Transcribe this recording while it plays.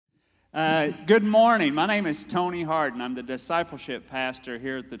Good morning. My name is Tony Harden. I'm the discipleship pastor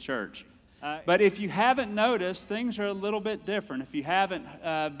here at the church. But if you haven't noticed, things are a little bit different. If you haven't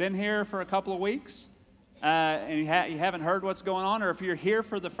been here for a couple of weeks and you haven't heard what's going on, or if you're here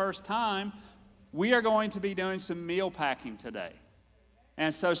for the first time, we are going to be doing some meal packing today.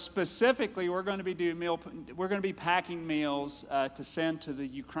 And so specifically, we're going to be packing meals to send to the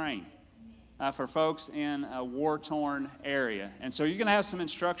Ukraine. For folks in a war-torn area. And so you're going to have some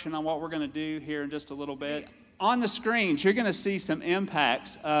instruction on what we're going to do here in just a little bit. On the screens, you're going to see some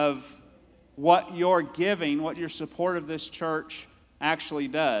impacts of what your giving, what your support of this church actually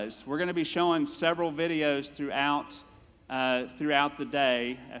does. We're going to be showing several videos throughout the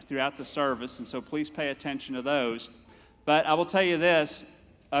day, throughout the service, and so please pay attention to those. But I will tell you this,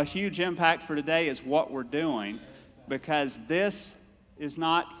 a huge impact for today is what we're doing, because this is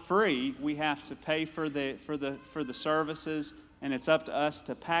not free. We have to pay for the services, and it's up to us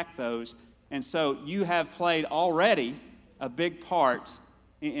to pack those. And so you have played already a big part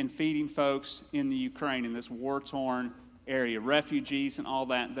in feeding folks in the Ukraine, in this war-torn area, refugees and all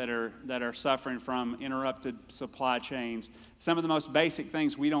that are suffering from interrupted supply chains. Some of the most basic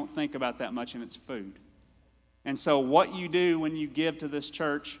things we don't think about that much, and it's food. And so what you do when you give to this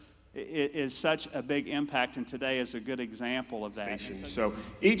church is such a big impact, and today is a good example of that. So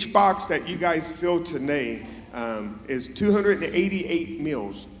each box that you guys fill today is 288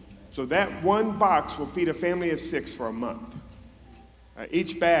 meals. So that one box will feed a family of 6 for a month.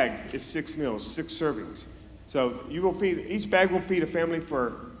 Each bag is 6 meals, 6 servings. So each bag will feed a family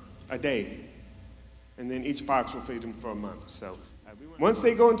for a day, and then each box will feed them for a month. So once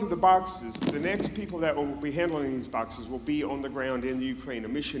they go into the boxes, the next people that will be handling these boxes will be on the ground in the Ukraine, a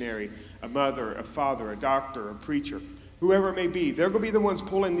missionary, a mother, a father, a doctor, a preacher, whoever it may be. They're going to be the ones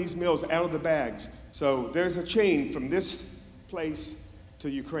pulling these meals out of the bags. So there's a chain from this place to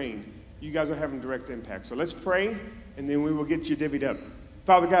Ukraine. You guys are having direct impact. So let's pray, and then we will get you divvied up.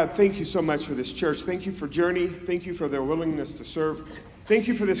 Father God, thank you so much for this church. Thank you for Journey. Thank you for their willingness to serve. Thank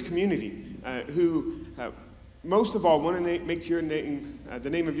you for this community who most of all, want to make your name, the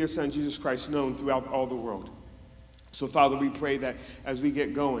name of your Son, Jesus Christ, known throughout all the world. So, Father, we pray that as we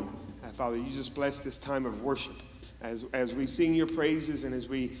get going, Father, you just bless this time of worship as we sing your praises and as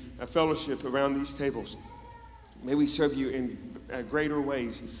we fellowship around these tables. May we serve you in greater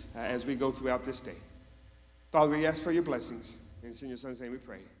ways as we go throughout this day. Father, we ask for your blessings. And it's in your Son's name we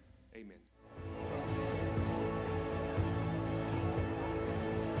pray. Amen.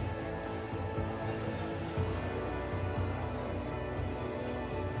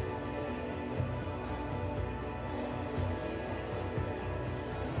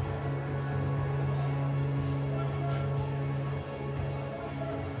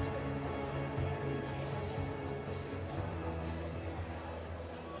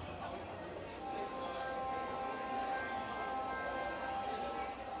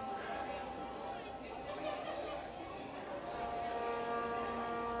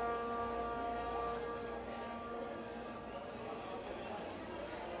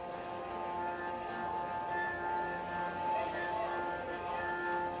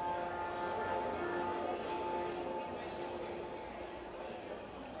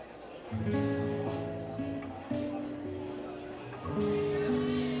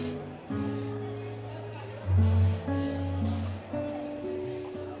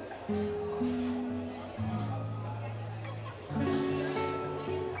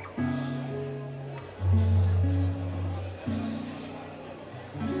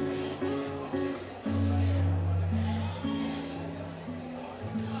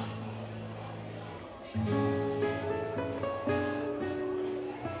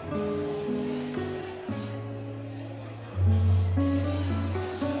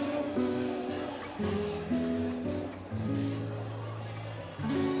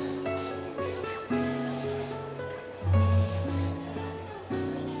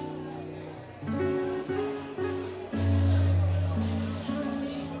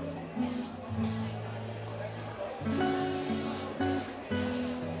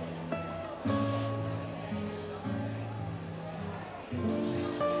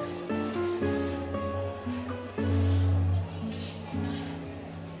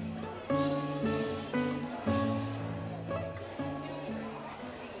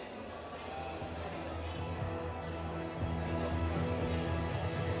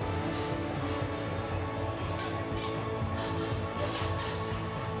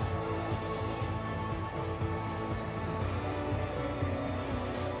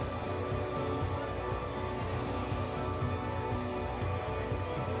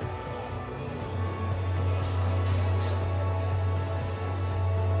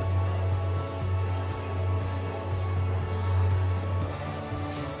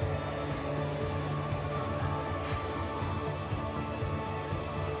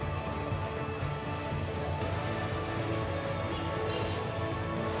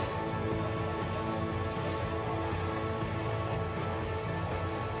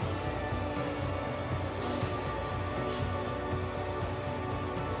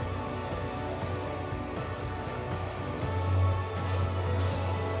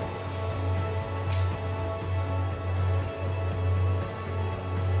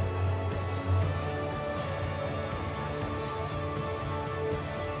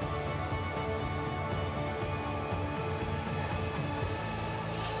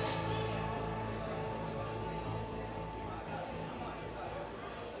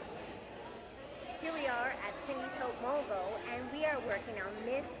 are at Cindy's Hope Mogo, and we are working on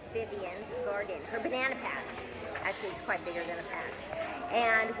Miss Vivian's garden, her banana patch. Actually, it's quite bigger than a patch.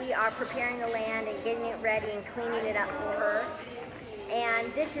 And we are preparing the land and getting it ready and cleaning it up for her.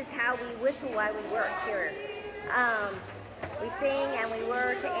 And this is how we whistle while we work here. We sing and we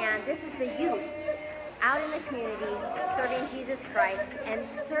work, and this is the youth out in the community serving Jesus Christ and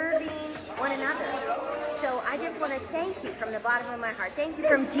serving one another. So I just want to thank you from the bottom of my heart. Thank you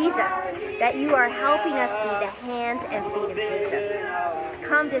from Jesus that you are helping us be the hands and feet of Jesus.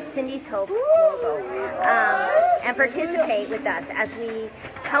 Come to Cindy's Hope Logo and participate with us as we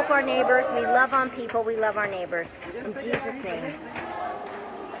help our neighbors. We love on people. We love our neighbors. In Jesus' name.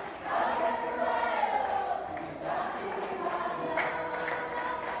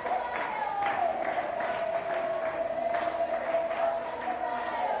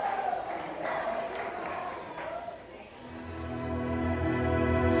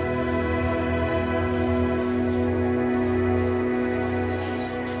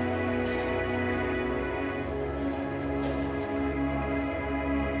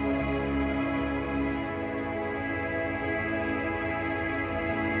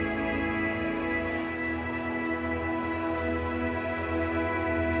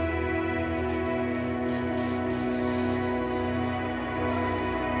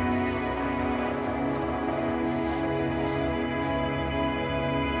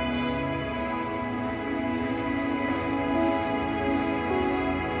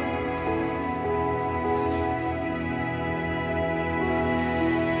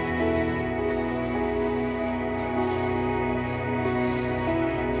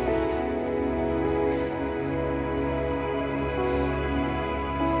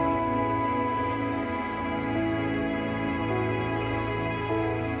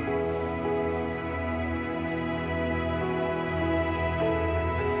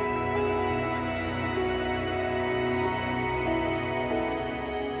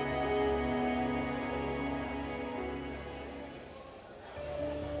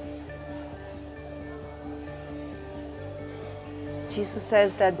 Jesus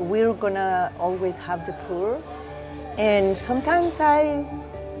says that we're gonna always have the poor, and sometimes I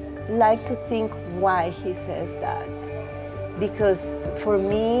like to think why he says that. Because for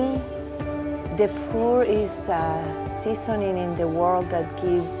me, the poor is a seasoning in the world that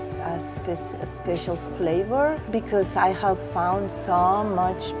gives a special flavor, because I have found so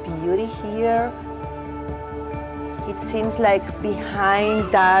much beauty here. It seems like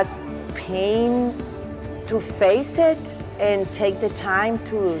behind that pain, to face it and take the time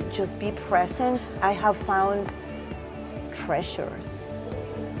to just be present, I have found treasures,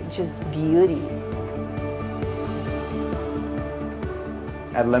 just beauty.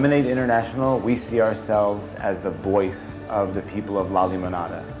 At Lemonade International, we see ourselves as the voice of the people of La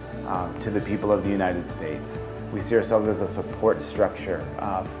Limonada to the people of the United States. We see ourselves as a support structure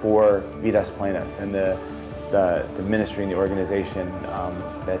for Vidas Plenas and the ministry and the organization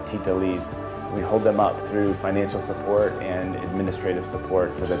that Tita leads. We hold them up through financial support and administrative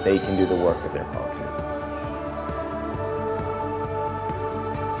support so that they can do the work that they're called to.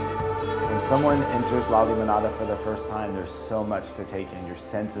 When someone enters La Limonada for the first time, there's so much to take in. Your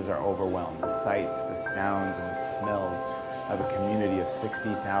senses are overwhelmed. The sights, the sounds, and the smells of a community of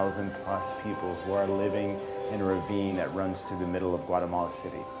 60,000 plus people who are living in a ravine that runs through the middle of Guatemala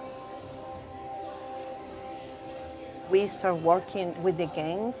City. We started working with the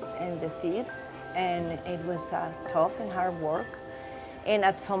gangs and the thieves, and it was tough and hard work. And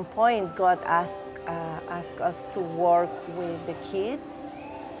at some point, God asked us to work with the kids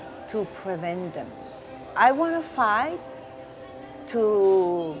to prevent them. I want to fight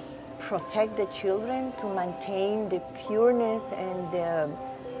to protect the children, to maintain the pureness and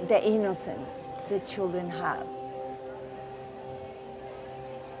the innocence the children have.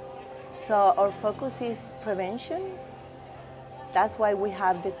 So our focus is prevention. That's why we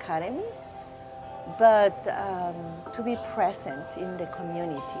have the academies, but to be present in the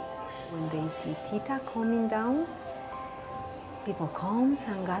community. When they see Tita coming down, people come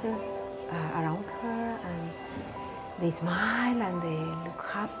and gather around her, and they smile and they look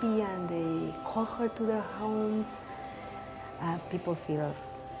happy and they call her to their homes. People feel,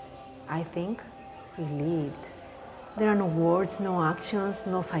 I think, relieved. There are no words, no actions,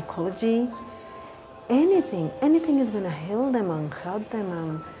 no psychology. Anything is going to heal them and help them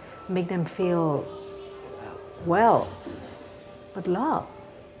and make them feel well. But love,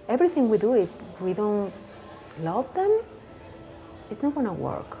 everything we do, if we don't love them, it's not going to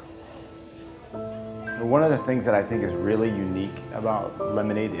work. One of the things that I think is really unique about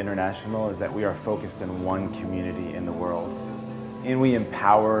Lemonade International is that we are focused in one community in the world. and we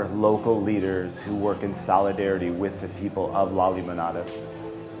empower local leaders who work in solidarity with the people of La Limonada.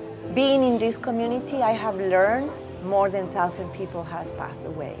 Being in this community, I have learned more than 1,000 people has passed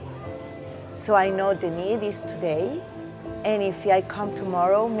away. So I know the need is today, and if I come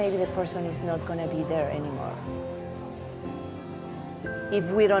tomorrow, maybe the person is not going to be there anymore. If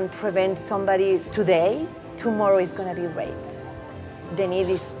we don't prevent somebody today, tomorrow is going to be raped. The need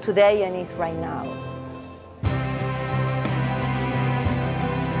is today and is right now.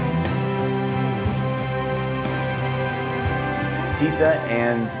 Tita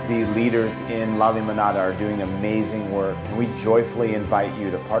and the leaders in La Limonada are doing amazing work, and we joyfully invite you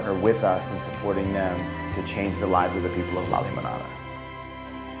to partner with us in supporting them to change the lives of the people of La Limonada.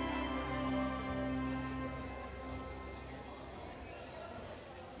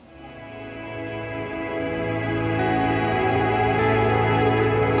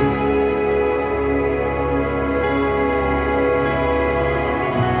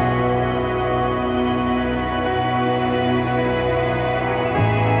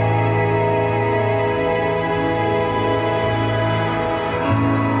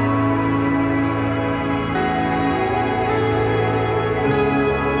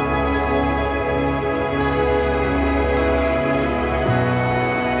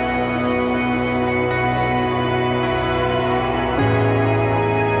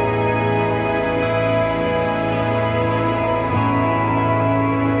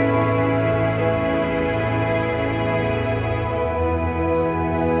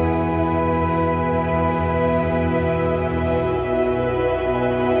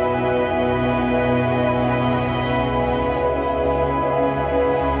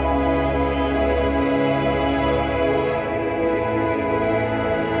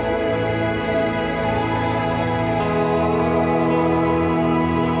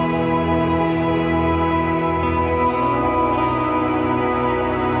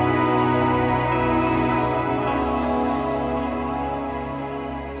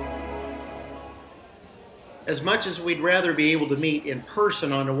 As much as we'd rather be able to meet in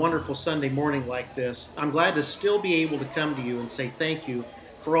person on a wonderful Sunday morning like this, I'm glad to still be able to come to you and say thank you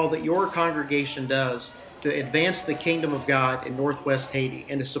for all that your congregation does to advance the kingdom of God in Northwest Haiti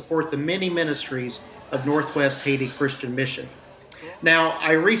and to support the many ministries of Northwest Haiti Christian Mission. Now,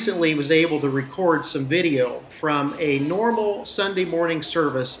 I recently was able to record some video from a normal Sunday morning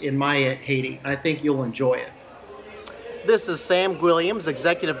service in Mayette, Haiti. I think you'll enjoy it. This is Sam Williams,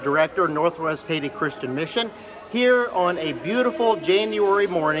 Executive Director, Northwest Haiti Christian Mission, here on a beautiful January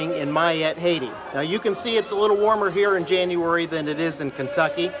morning in Mayette, Haiti. Now you can see it's a little warmer here in January than it is in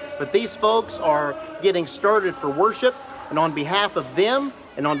Kentucky, but these folks are getting started for worship, and on behalf of them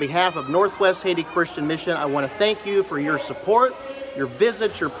and on behalf of Northwest Haiti Christian Mission, I want to thank you for your support, your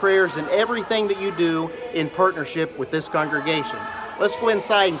visits, your prayers, and everything that you do in partnership with this congregation. Let's go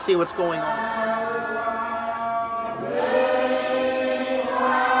inside and see what's going on.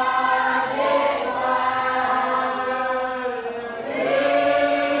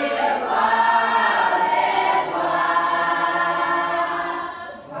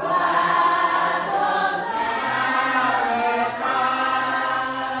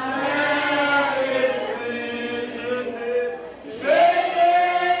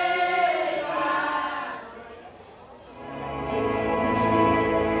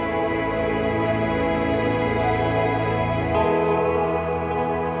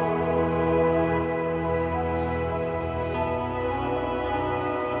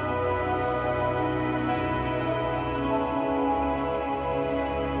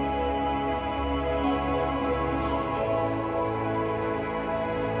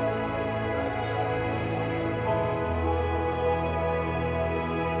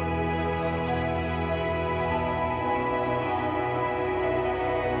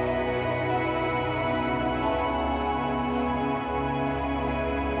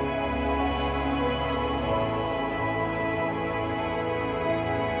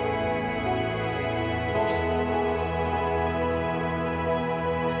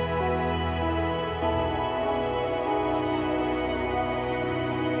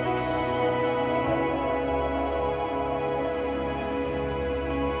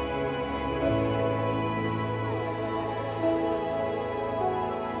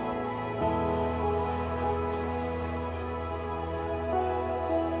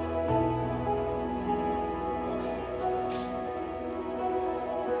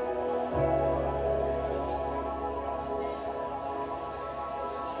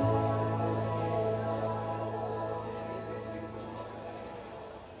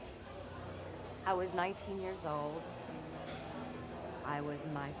 I was 19 years old. I was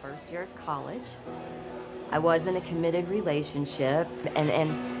in my first year of college. I was in a committed relationship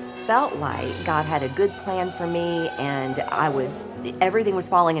and felt like God had a good plan for me, and everything was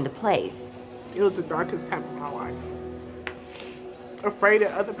falling into place. It was the darkest time of my life. Afraid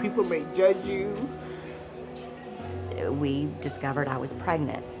that other people may judge you. We discovered I was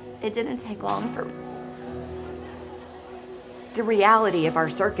pregnant. It didn't take long for the reality of our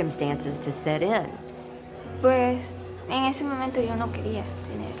circumstances to set in. Pues en ese momento yo no quería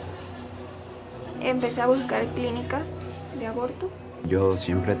tener. Empecé a buscar clínicas de aborto. Yo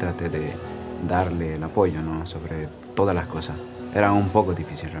siempre traté de darle el apoyo, ¿no? Sobre todas las cosas. Era un poco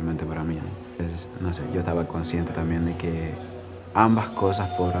difícil realmente para mí, ¿no? Entonces, no sé, yo estaba consciente también de que ambas cosas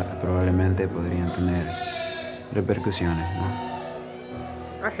probablemente podrían tener repercusiones,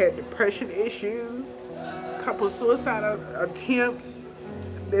 ¿no? I had depression issues, a couple suicide attempts,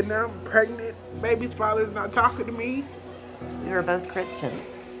 then now I'm pregnant. Baby's father's not talking to me. We were both Christians,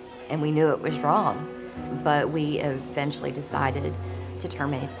 and we knew it was wrong, but we eventually decided to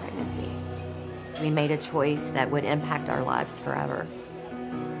terminate the pregnancy. We made a choice that would impact our lives forever.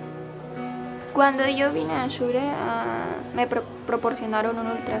 Cuando yo vine a Shure, me proporcionaron un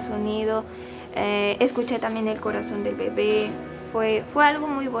ultrasonido, escuché también el corazón del bebé, fue algo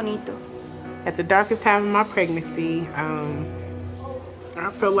muy bonito. At the darkest time of my pregnancy, I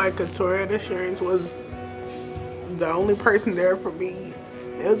felt like Tourette Assurance was the only person there for me.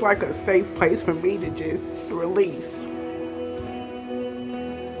 It was like a safe place for me to just release.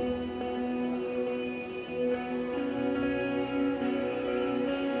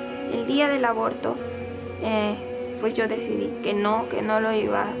 El día del aborto, pues yo decidí que no lo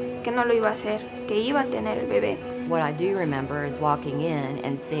iba a hacer, que iba a tener el bebé. What I do remember is walking in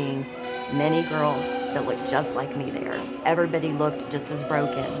and seeing many girls that looked just like me there. Everybody looked just as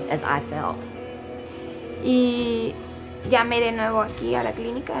broken as I felt. Y llamé de nuevo aquí a la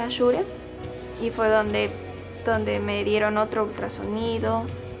clínica de Ashure y fue donde me dieron otro ultrasonido.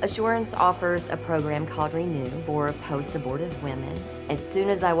 Assurance offers a program called Renew for post-abortive women. As soon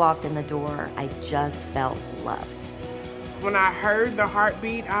as I walked in the door, I just felt love. When I heard the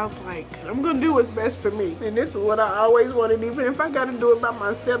heartbeat, I was like, I'm gonna do what's best for me. And this is what I always wanted, even if I gotta do it by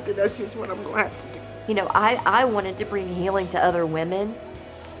myself, then that's just what I'm gonna have to do. You know, I wanted to bring healing to other women,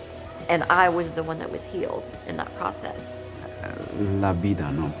 and I was the one that was healed in that process. La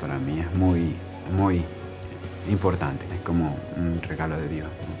vida, ¿no? Para mí es muy, muy importante. Es como un regalo de Dios,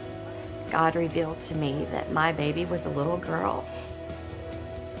 ¿no? God revealed to me that my baby was a little girl,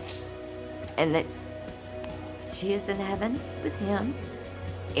 and that she is in heaven with him,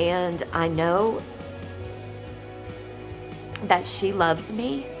 and I know that she loves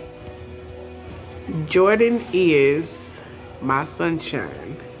me. Jordan is my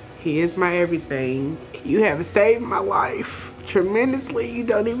sunshine. He is my everything. You have saved my life tremendously. You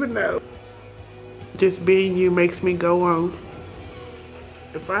don't even know. Just being you makes me go on.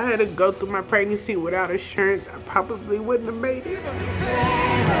 If I had to go through my pregnancy without assurance, I probably wouldn't have made it.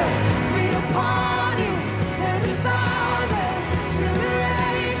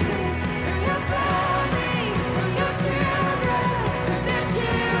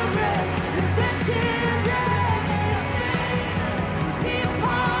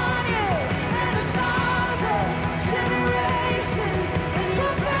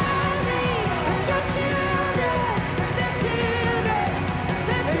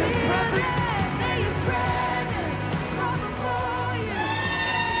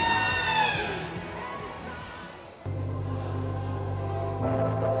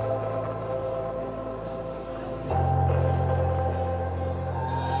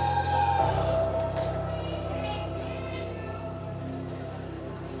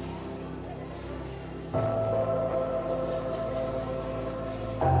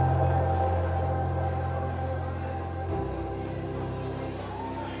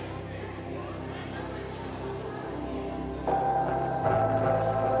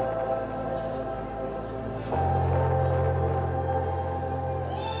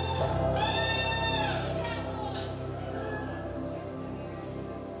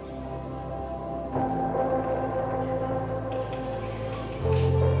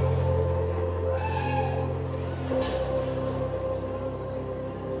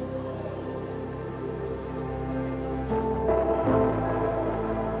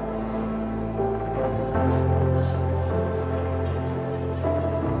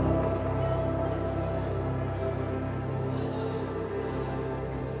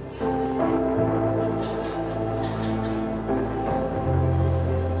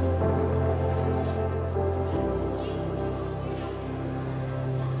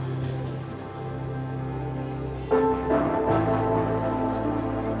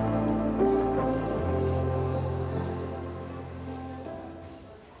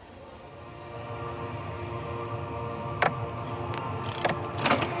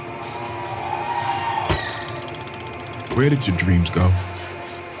 Where did your dreams go?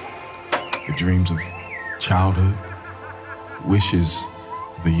 The dreams of childhood, wishes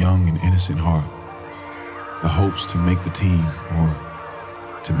of the young and innocent heart, the hopes to make the team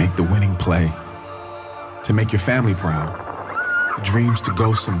or to make the winning play, to make your family proud, the dreams to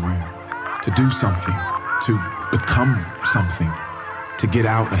go somewhere, to do something, to become something, to get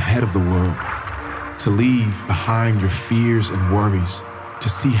out ahead of the world, to leave behind your fears and worries, to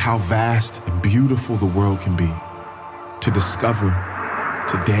see how vast and beautiful the world can be, to discover,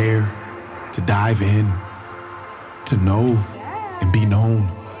 to dare, to dive in, to know and be known,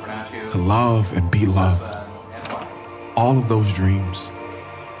 to love and be loved. All of those dreams,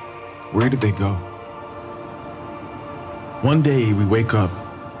 where did they go? One day we wake up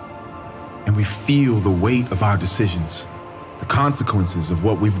and we feel the weight of our decisions, the consequences of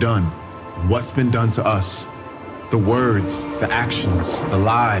what we've done and what's been done to us, the words, the actions, the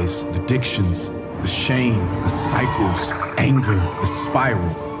lies, the addictions, the shame, the cycles, anger, the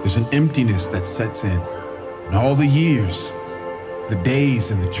spiral. There's an emptiness that sets in. And all the years, the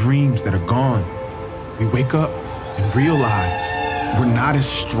days and the dreams that are gone, we wake up and realize we're not as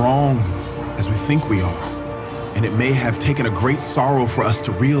strong as we think we are. And it may have taken a great sorrow for us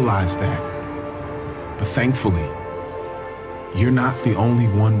to realize that. But thankfully, you're not the only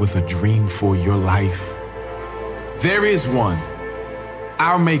one with a dream for your life. There is one,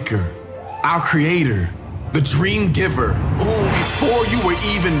 our maker, our creator, the dream giver, who before you were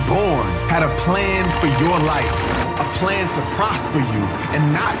even born had a plan for your life, a plan to prosper you and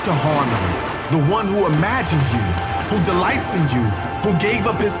not to harm you, the one who imagined you, who delights in you, who gave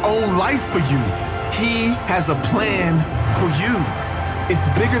up his own life for you. He has a plan for you. It's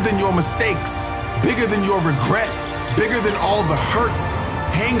bigger than your mistakes, bigger than your regrets, bigger than all the hurts,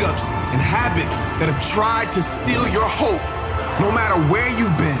 hang-ups, and habits that have tried to steal your hope. No matter where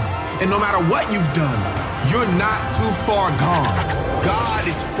you've been, and no matter what you've done, you're not too far gone. God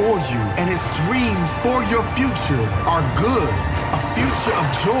is for you, and his dreams for your future are good. A future of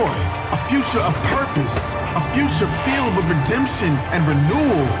joy, a future of purpose, a future filled with redemption and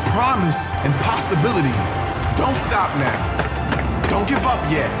renewal, promise and possibility. Don't stop now. Don't give up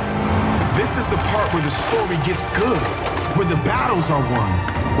yet. This is the part where the story gets good, where the battles are won,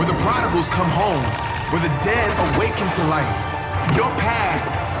 where the prodigals come home, where the dead awaken to life. Your past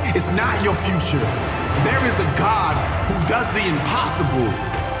is not your future. There is a God who does the impossible.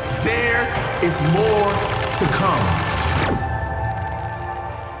 There is more to come.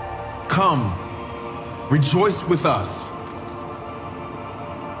 Come, rejoice with us.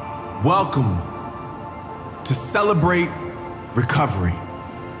 Welcome to Celebrate Recovery.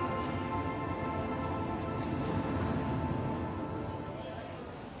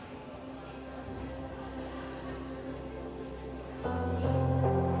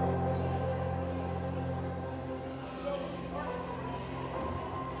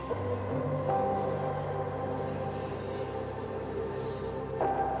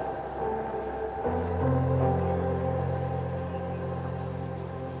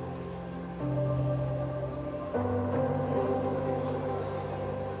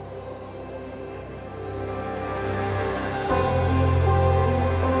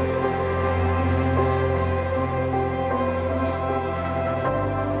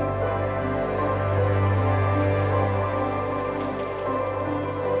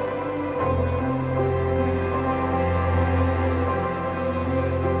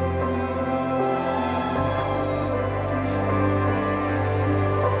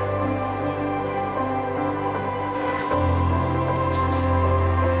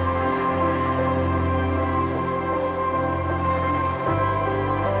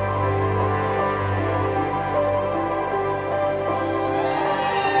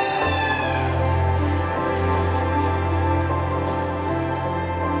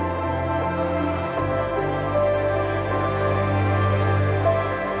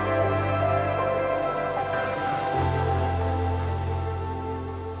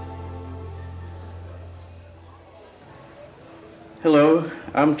 Hello,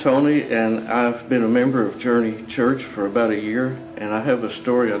 I'm Tony, and I've been a member of Journey Church for about a year, and I have a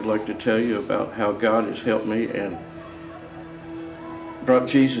story I'd like to tell you about how God has helped me and brought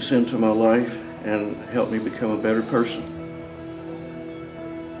Jesus into my life and helped me become a better person.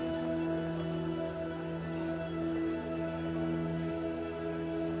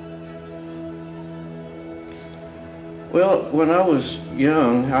 Well, when I was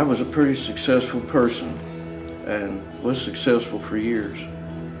young, I was a pretty successful person and was successful for years.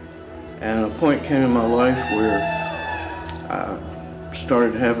 And a point came in my life where I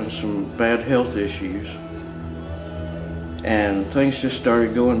started having some bad health issues, and things just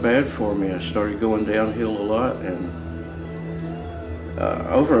started going bad for me. I started going downhill a lot, and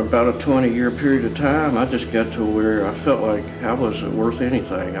over about a 20-year period of time, I just got to where I felt like I wasn't worth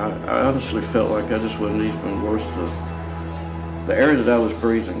anything. I honestly felt like I just wasn't even worth the air that I was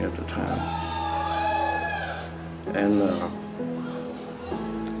breathing at the time. And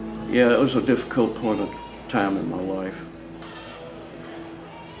yeah, it was a difficult point of time in my life.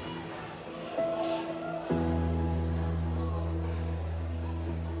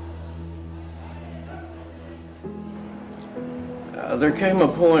 There came a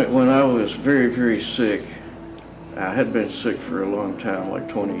point when I was very, very sick. I had been sick for a long time, like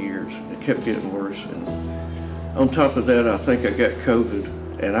 20 years. It kept getting worse. And on top of that, I think I got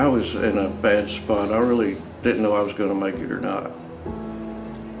COVID, and I was in a bad spot. I really didn't know I was going to make it or not.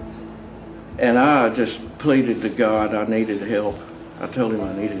 And I just pleaded to God I needed help. I told him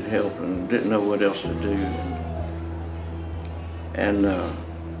I needed help and didn't know what else to do. And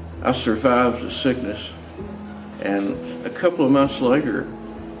I survived the sickness. And a couple of months later,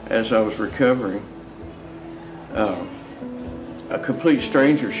 as I was recovering, a complete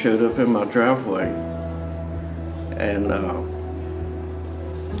stranger showed up in my driveway. And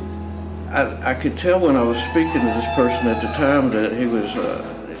I could tell when I was speaking to this person at the time that he was,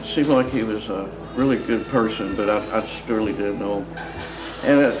 it seemed like he was a really good person, but I just really didn't know him.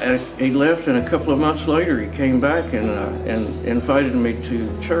 And he left, and a couple of months later he came back and invited me to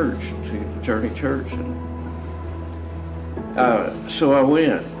church, to Journey Church. So I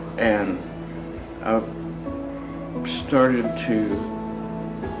went, and I started to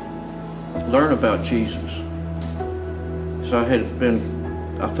learn about Jesus. So I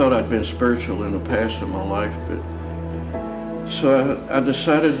thought I'd been spiritual in the past of my life, but so I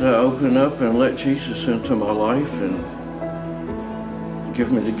decided to open up and let Jesus into my life and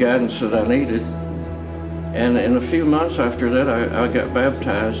give me the guidance that I needed. And in a few months after that, I got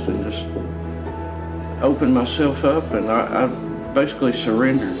baptized and just opened myself up, and I basically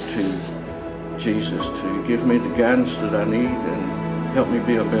surrendered to Jesus to give me the guidance that I need and help me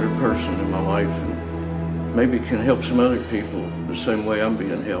be a better person in my life, and maybe can help some other people the same way I'm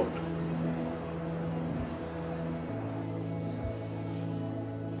being helped.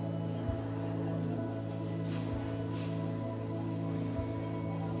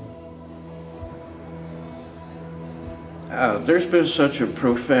 There's been such a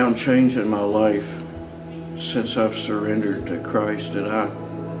profound change in my life since I've surrendered to Christ that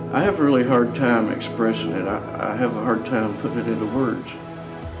I have a really hard time expressing it. I have a hard time putting it into words.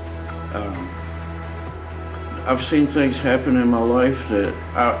 I've seen things happen in my life that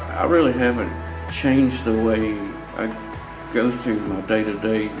I really haven't changed the way I go through my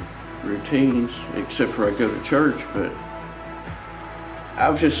day-to-day routines, except for I go to church, but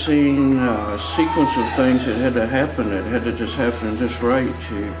I've just seen a sequence of things that had to happen, that had to just happen just right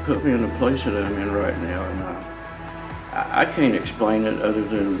to put me in the place that I'm in right now. And I can't explain it other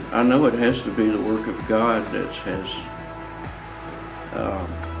than I know it has to be the work of God that has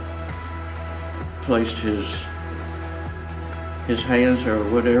placed his hands or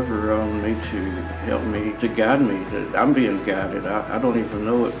whatever on me to help me, to guide me, that I'm being guided. I don't even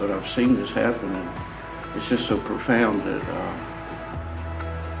know it, but I've seen this happen, and it's just so profound that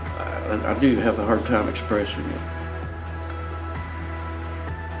I do have a hard time expressing it.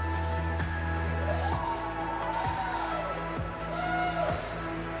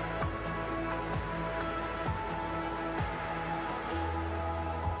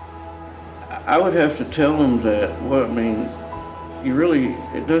 I would have to tell them that, well, I mean,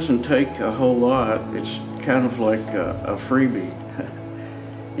 it doesn't take a whole lot. It's kind of like a freebie.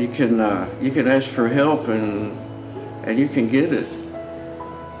 You can ask for help and you can get it.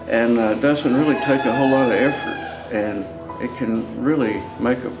 And it doesn't really take a whole lot of effort, and it can really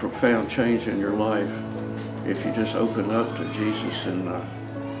make a profound change in your life if you just open up to Jesus and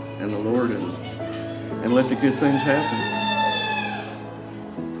the Lord and let the good things happen.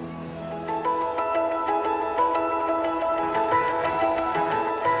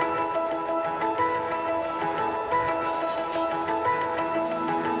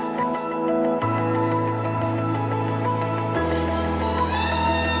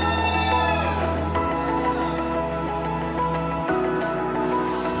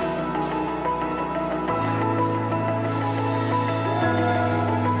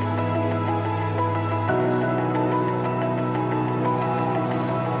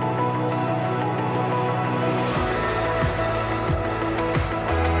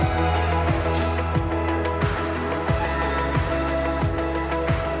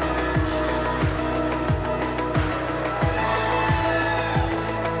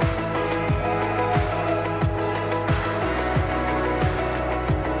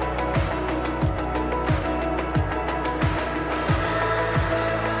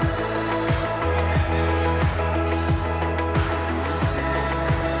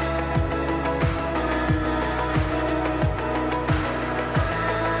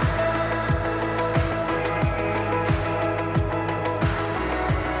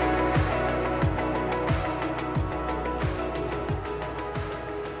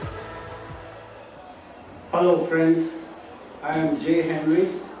 Hello friends, I am Jay Henry.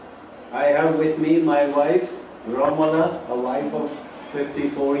 I have with me my wife, Romola, a wife of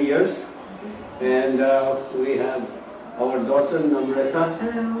 54 years. And we have our daughter, Namrata,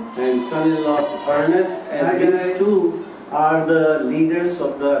 and son-in-law, Ernest. And these two are the leaders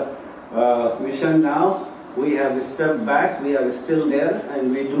of the mission now. We have stepped back, we are still there, and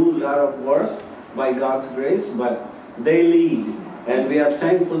we do a lot of work by God's grace, but they lead, and we are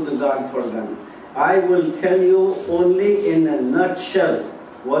thankful to God for them. I will tell you only in a nutshell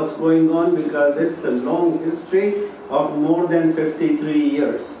what's going on, because it's a long history of more than 53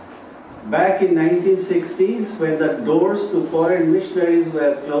 years. Back in 1960s, when the doors to foreign missionaries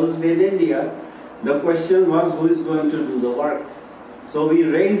were closed in India, the question was who is going to do the work. So we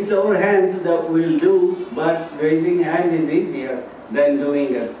raised our hands that we'll do, but raising hand is easier than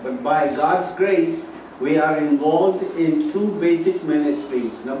doing it. But by God's grace, we are involved in two basic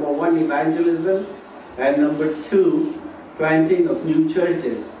ministries. Number one, evangelism, and number two, planting of new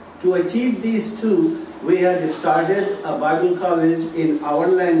churches. To achieve these two, we had started a Bible college in our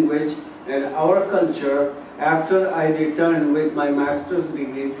language and our culture after I returned with my master's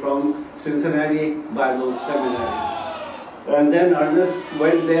degree from Cincinnati Bible Seminary. And then Ernest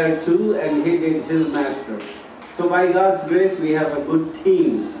went there too, and he did his master's. So by God's grace, we have a good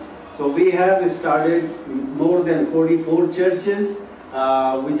team. So we have started more than 44 churches,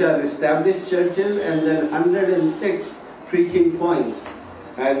 which are established churches, and then 106 preaching points.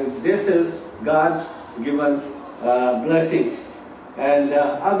 And this is God's given blessing. And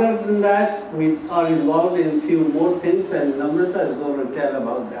other than that, we are involved in a few more things, and Namrata is going to tell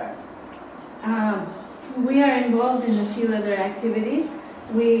about that. We are involved in a few other activities.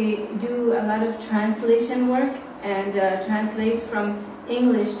 We do a lot of translation work and translate from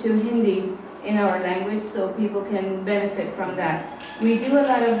English to Hindi in our language so people can benefit from that. We do a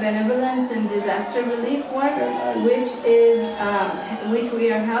lot of benevolence and disaster relief work, which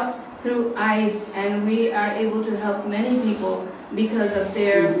we are helped through AIDS, and we are able to help many people because of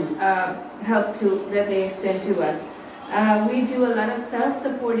their help that they extend to us. We do a lot of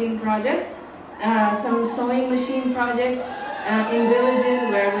self-supporting projects, some sewing machine projects in villages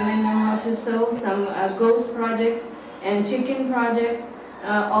where women know how to sew, some goat projects and chicken projects,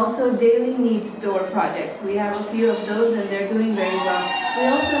 also daily needs store projects. We have a few of those and they're doing very well. We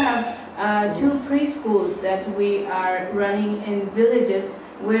also have two preschools that we are running in villages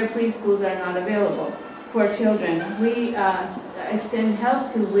where preschools are not available for children. We extend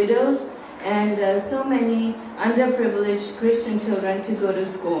help to widows and so many underprivileged Christian children to go to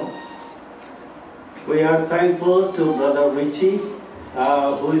school. We are thankful to Brother Richie,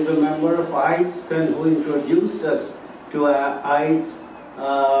 who is a member of AIDS and who introduced us to AIDS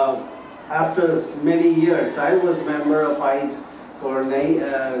after many years. I was a member of AIDS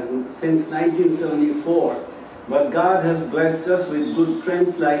since 1974, but God has blessed us with good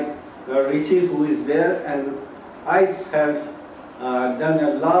friends like Richie, who is there, and AIDS has done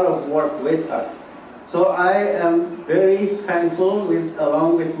a lot of work with us. So I am very thankful,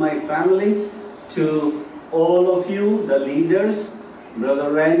 along with my family, to all of you, the leaders, Brother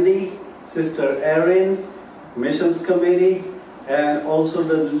Randy, Sister Erin, Missions Committee, and also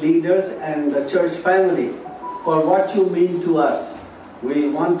the leaders and the church family for what you mean to us. We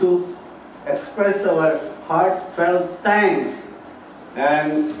want to express our heartfelt thanks,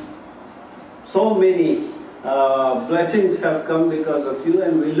 and so many blessings have come because of you,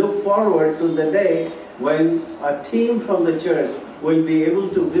 and we look forward to the day when a team from the church will be able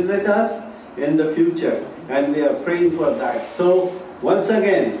to visit us in the future, and we are praying for that. So once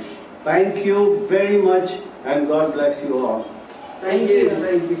again, thank you very much, and God bless you all. Thank you.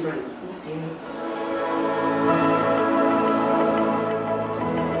 Thank you, friends.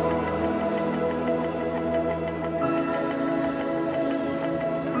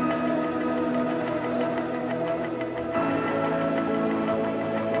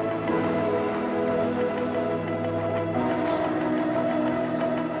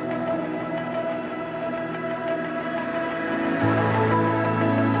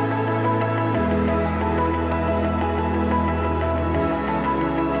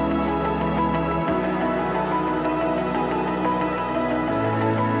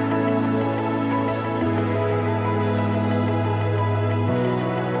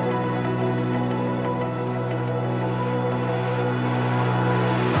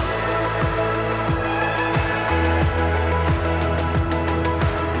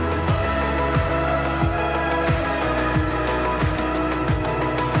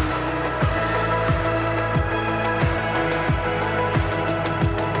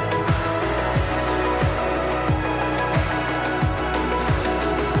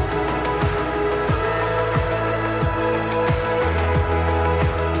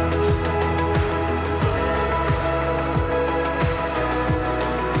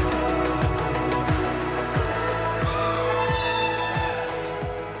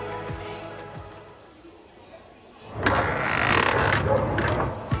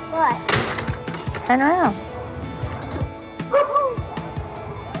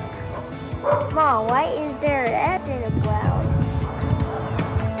 Mom, why is there an S in a cloud?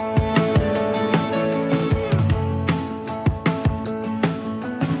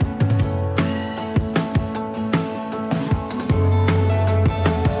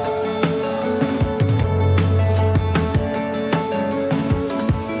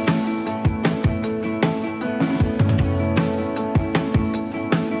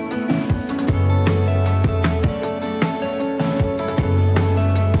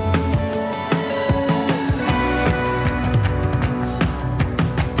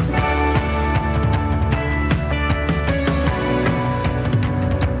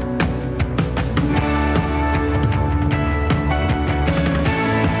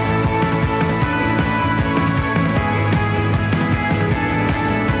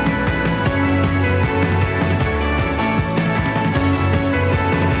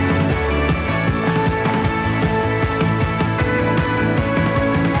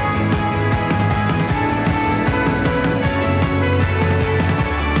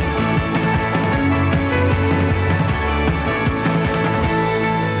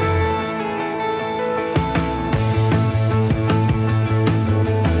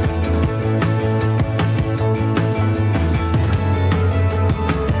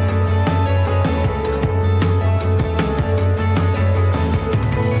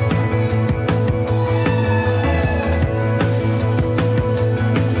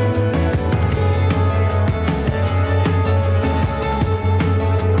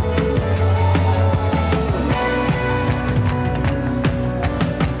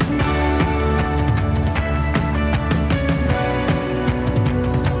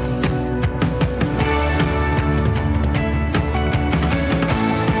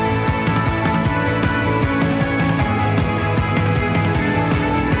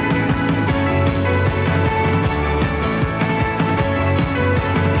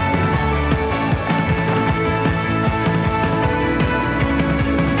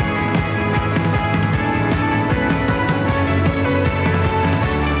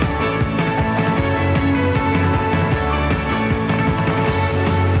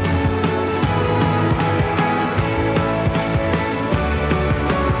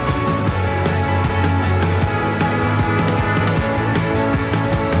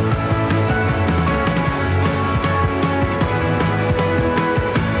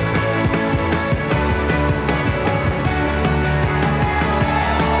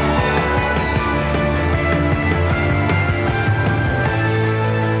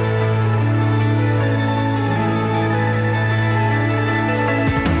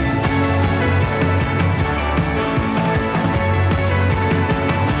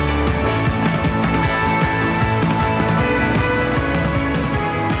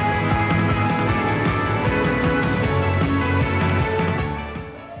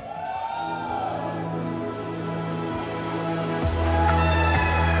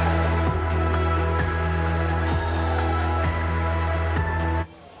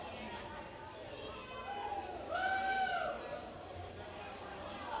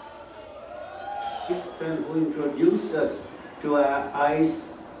 Who introduced us to ICE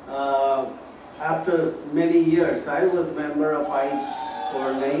after many years. I was member of ICE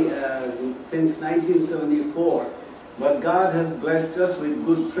since 1974, but God has blessed us with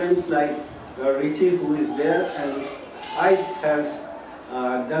good friends like Richie, who is there, and ICE has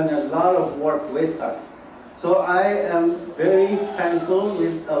done a lot of work with us. So I am very thankful,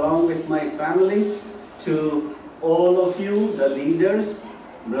 along with my family, to all of you, the leaders,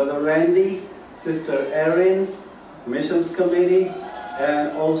 Brother Randy, Sister Erin, Missions Committee,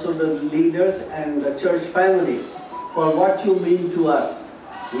 and also the leaders and the church family for what you mean to us.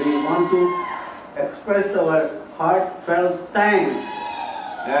 We want to express our heartfelt thanks,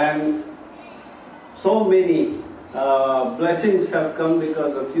 and so many blessings have come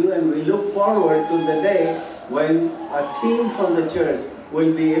because of you, and we look forward to the day when a team from the church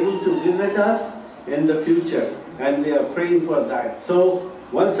will be able to visit us in the future, and we are praying for that. So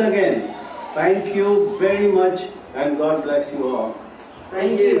once again, thank you very much, and God bless you all.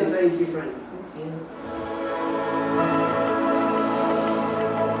 Thank you, friend.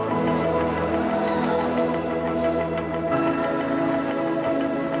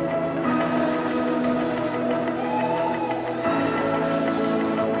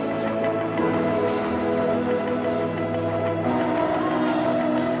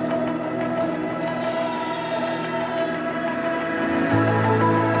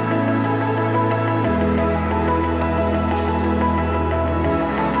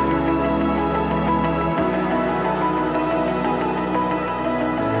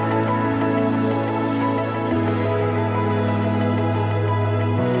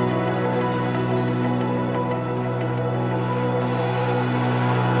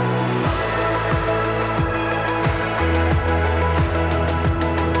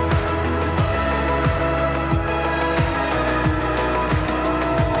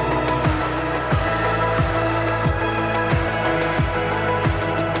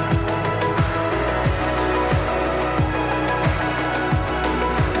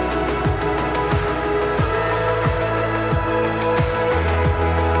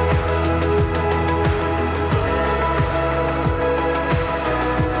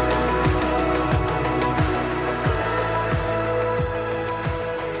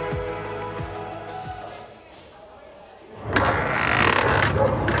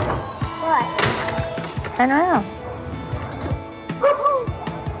 What? Turn around.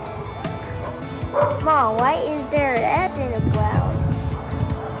 Mom, why is there an S in the cloud?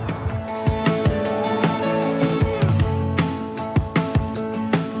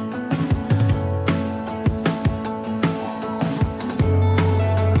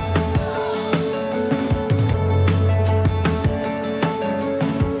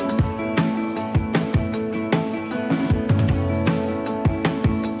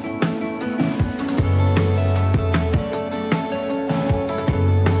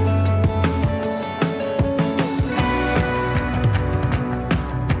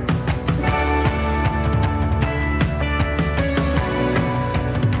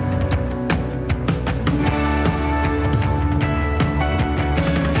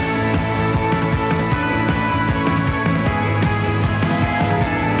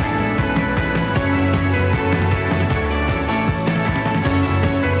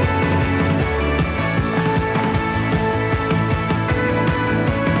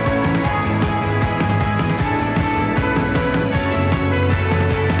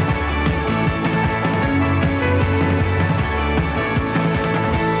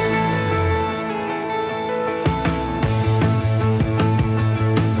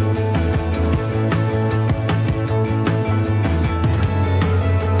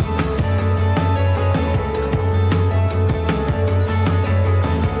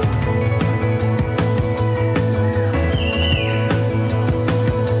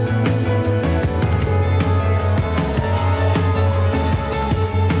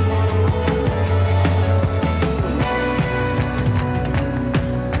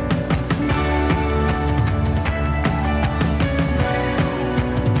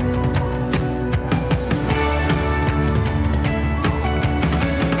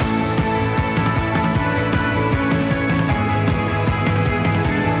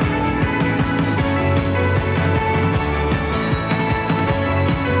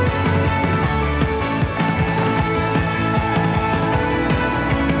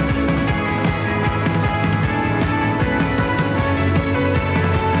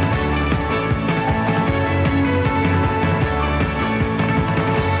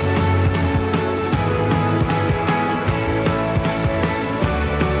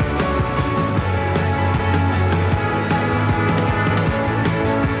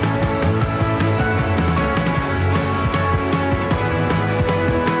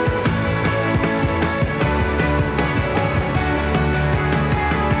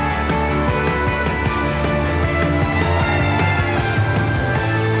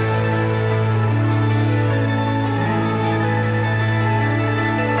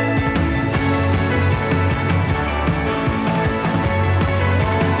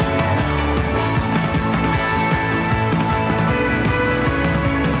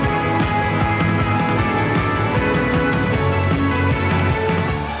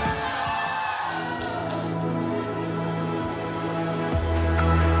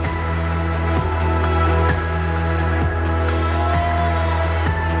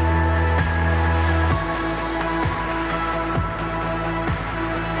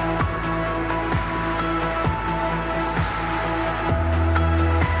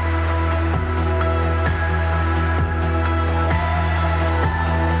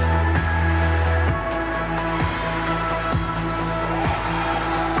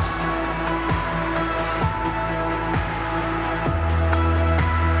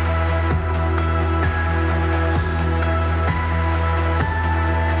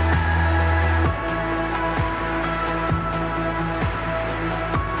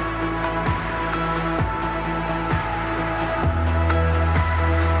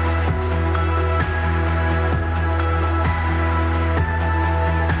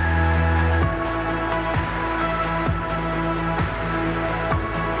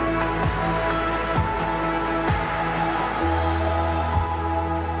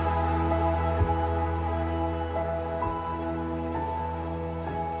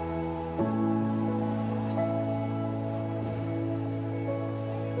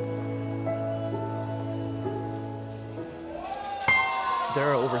 there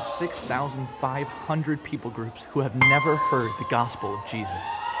are over 6,500 people groups who have never heard the gospel of Jesus.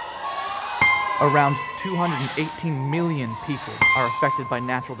 Around 218 million people are affected by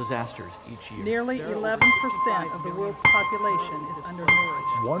natural disasters each year. Nearly 11% of the world's population is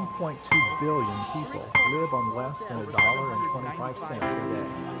undernourished. 1.2 billion people live on less than $1.25 a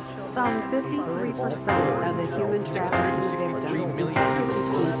day. Some 53% of the human trafficking victims detected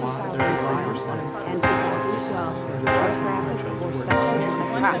between 2005 and 2012 were trafficked for sexual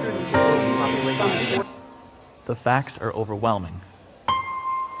trafficking. The facts are overwhelming.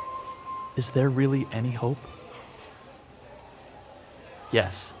 is there really any hope?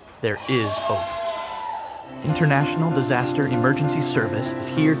 Yes, there is hope. International Disaster Emergency Service is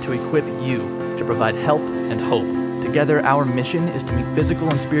here to equip you to provide help and hope. Together, our mission is to meet physical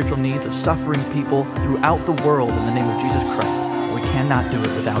and spiritual needs of suffering people throughout the world in the name of Jesus Christ. We cannot do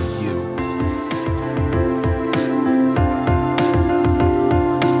it without you.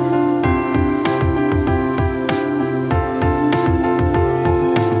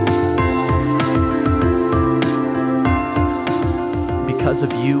 Because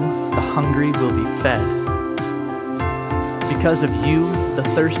of you, the hungry will be fed. Because of you, the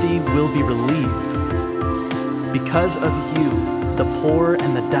thirsty will be relieved. Because of you, the poor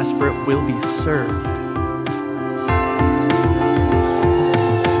and the desperate will be served.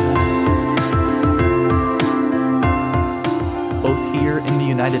 Both here in the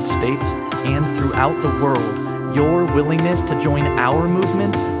United States and throughout the world, your willingness to join our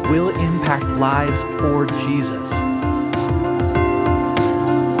movement will impact lives for Jesus.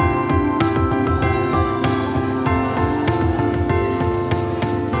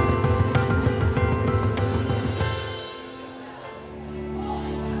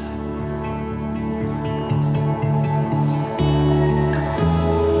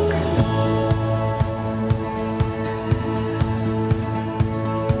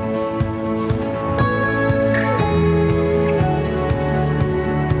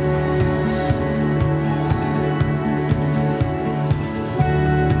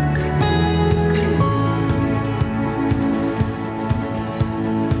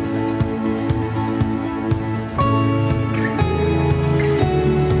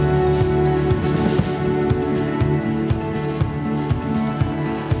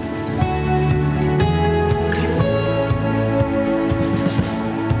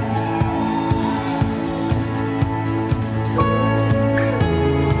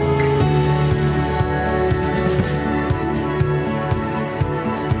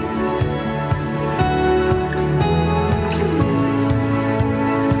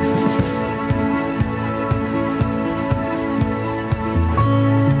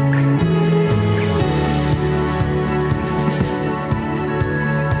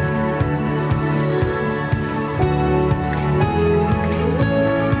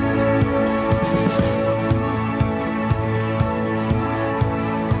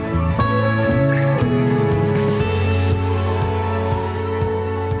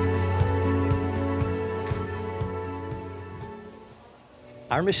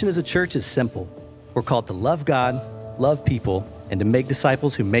 Our mission as a church is simple. We're called to love God, love people, and to make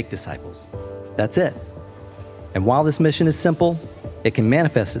disciples who make disciples. That's it. And while this mission is simple, it can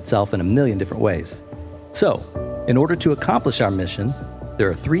manifest itself in a million different ways. So, in order to accomplish our mission, there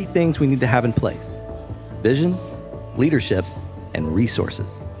are 3 things we need to have in place: vision, leadership, and resources.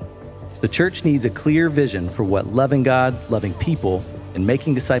 The church needs a clear vision for what loving God, loving people, and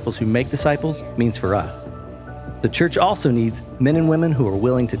making disciples who make disciples means for us. The church also needs men and women who are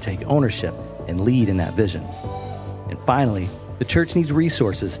willing to take ownership and lead in that vision. And finally, the church needs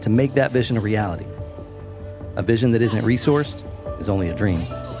resources to make that vision a reality. A vision that isn't resourced is only a dream.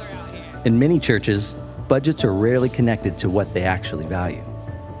 In many churches, budgets are rarely connected to what they actually value.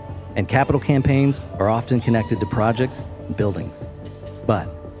 And capital campaigns are often connected to projects and buildings. But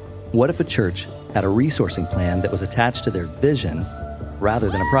what if a church had a resourcing plan that was attached to their vision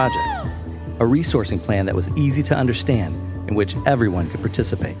rather than a project? A resourcing plan that was easy to understand, in which everyone could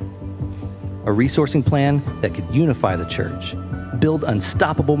participate. A resourcing plan that could unify the church, build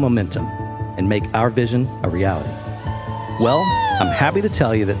unstoppable momentum, and make our vision a reality. Well, I'm happy to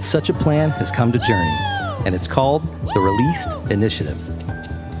tell you that such a plan has come to Journey, and it's called the Released Initiative.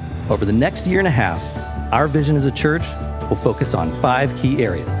 Over the next year and a half, our vision as a church will focus on 5 key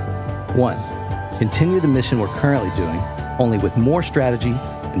areas. 1, continue the mission we're currently doing, only with more strategy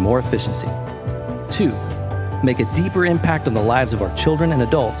and more efficiency. 2, make a deeper impact on the lives of our children and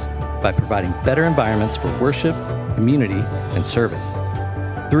adults by providing better environments for worship, community, and service.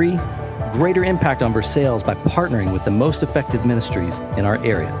 3, greater impact on Versailles by partnering with the most effective ministries in our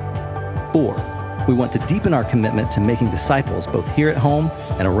area. 4, we want to deepen our commitment to making disciples both here at home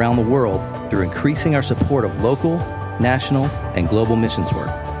and around the world through increasing our support of local, national, and global missions work.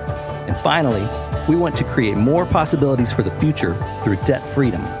 And finally, we want to create more possibilities for the future through debt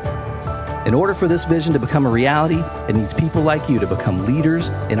freedom. In order for this vision to become a reality, it needs people like you to become leaders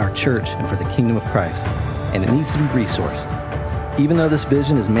in our church and for the kingdom of Christ. And it needs to be resourced. Even though this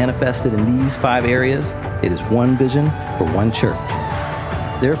vision is manifested in these 5 areas, it is one vision for one church.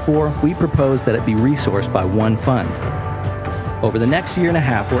 Therefore, we propose that it be resourced by one fund. Over the next year and a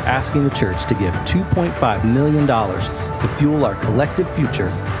half, we're asking the church to give $2.5 million to fuel our collective future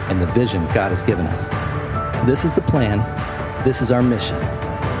and the vision God has given us. This is the plan. This is our mission.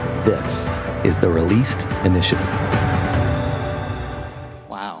 This is the Released Initiative.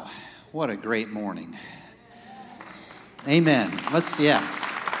 Wow, what a great morning. Amen. Yes.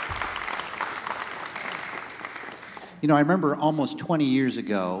 You know, I remember almost 20 years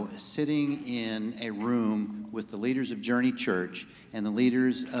ago sitting in a room with the leaders of Journey Church and the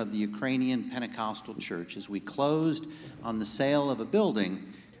leaders of the Ukrainian Pentecostal Church as we closed on the sale of a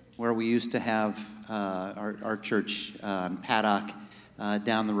building where we used to have our church, Paddock,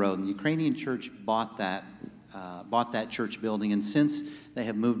 down the road. And the Ukrainian church bought that church building, and since they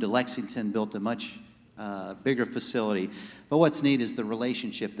have moved to Lexington, built a much bigger facility. But what's neat is the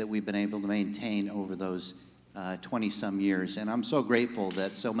relationship that we've been able to maintain over those 20-some years. And I'm so grateful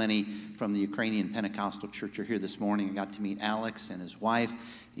that so many from the Ukrainian Pentecostal Church are here this morning. I got to meet Alex and his wife.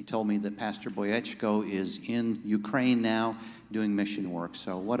 He told me that Pastor Boyechko is in Ukraine now doing mission work.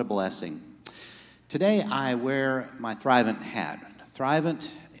 So what a blessing. Today I wear my Thrivent hat. Thrivent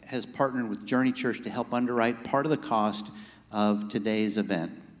has partnered with Journey Church to help underwrite part of the cost of today's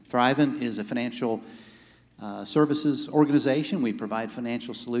event. Thrivent is a financial services organization. We provide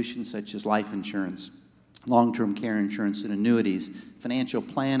financial solutions such as life insurance, long-term care insurance, and annuities, financial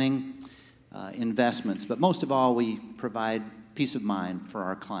planning, investments. But most of all, we provide peace of mind for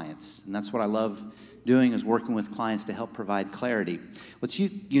our clients. And that's what I love doing, is working with clients to help provide clarity. What's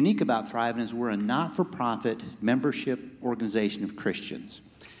unique about Thrivent is we're a not-for-profit membership organization of Christians.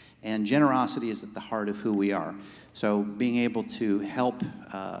 And generosity is at the heart of who we are. So being able to help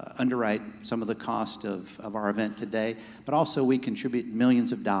underwrite some of the cost of our event today, but also we contribute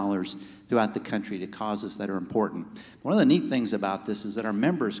millions of dollars throughout the country to causes that are important. One of the neat things about this is that our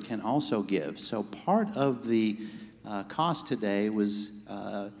members can also give. So part of the cost today was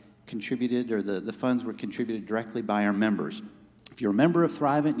contributed, or the funds were contributed directly by our members. If you're a member of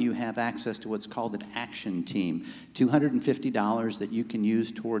Thrivent, you have access to what's called an action team, $250 that you can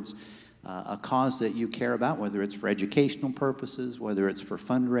use towards a cause that you care about, whether it's for educational purposes, whether it's for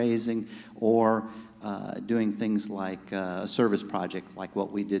fundraising, or doing things like a service project like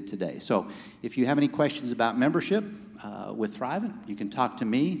what we did today. So if you have any questions about membership with Thrivent, you can talk to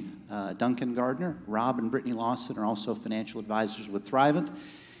me, Duncan Gardner. Rob and Brittany Lawson are also financial advisors with Thrivent,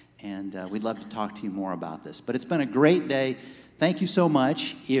 and we'd love to talk to you more about this. But it's been a great day. Thank you so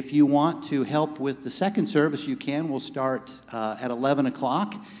much. If you want to help with the second service, you can. We'll start at 11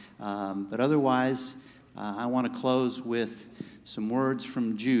 o'clock. But otherwise, I want to close with some words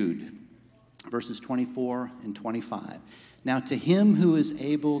from Jude, verses 24 and 25. Now to him who is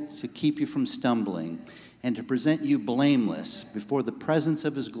able to keep you from stumbling and to present you blameless before the presence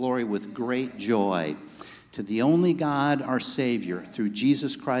of his glory with great joy, to the only God, our Savior, through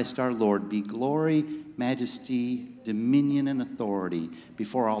Jesus Christ our Lord, be glory, majesty, dominion, and authority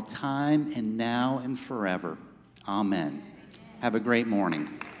before all time and now and forever. Amen. Have a great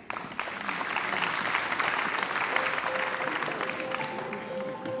morning.